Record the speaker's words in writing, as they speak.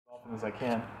as I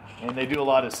can. And they do a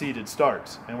lot of seated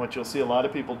starts. And what you'll see a lot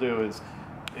of people do is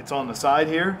it's on the side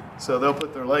here, so they'll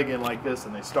put their leg in like this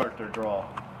and they start their draw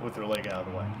with their leg out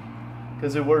of the way.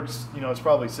 Because it works, you know, it's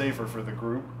probably safer for the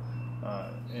group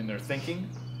in their thinking,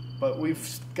 but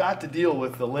we've got to deal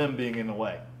with the limb being in the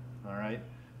way, all right?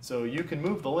 So you can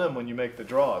move the limb when you make the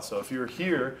draw. So if you're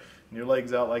here and your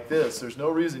leg's out like this, there's no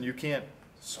reason you can't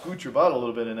scoot your butt a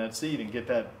little bit in that seat and get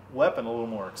that weapon a little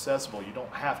more accessible. You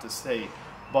don't have to stay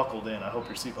buckled in. I hope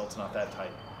your seatbelt's not that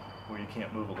tight where you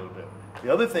can't move a little bit.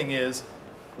 The other thing is,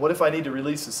 what if I need to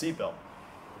release the seatbelt?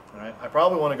 All right, I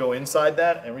probably want to go inside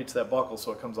that and reach that buckle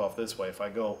so it comes off this way. If I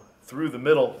go through the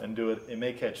middle and do it, it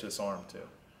may catch this arm too.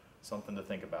 Something to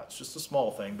think about. It's just a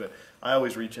small thing, but I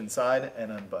always reach inside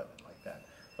and unbutton like that.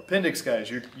 Appendix guys,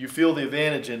 you feel the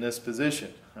advantage in this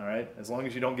position, all right? As long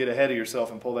as you don't get ahead of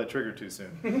yourself and pull that trigger too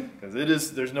soon.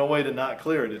 Because there's no way to not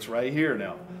clear it. It's right here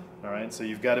now, all right? So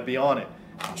you've got to be on it.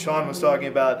 And Sean was talking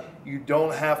about you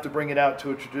don't have to bring it out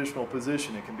to a traditional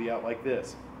position. It can be out like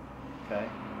this, okay?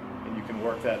 And you can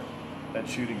work that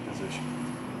shooting position,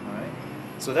 all right?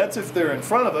 So that's if they're in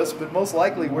front of us, but most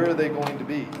likely where are they going to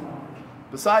be?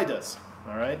 Beside us,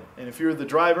 all right? And if you're the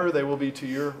driver, they will be to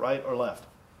your right or left.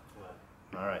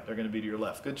 All right, they're going to be to your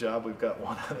left. Good job. We've got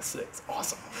 1 out of 6.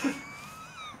 Awesome.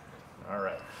 All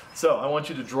right. So I want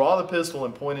you to draw the pistol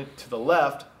and point it to the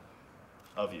left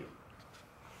of you.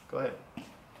 Go ahead.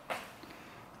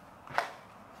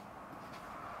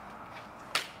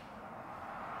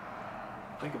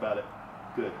 Think about it.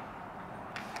 Good.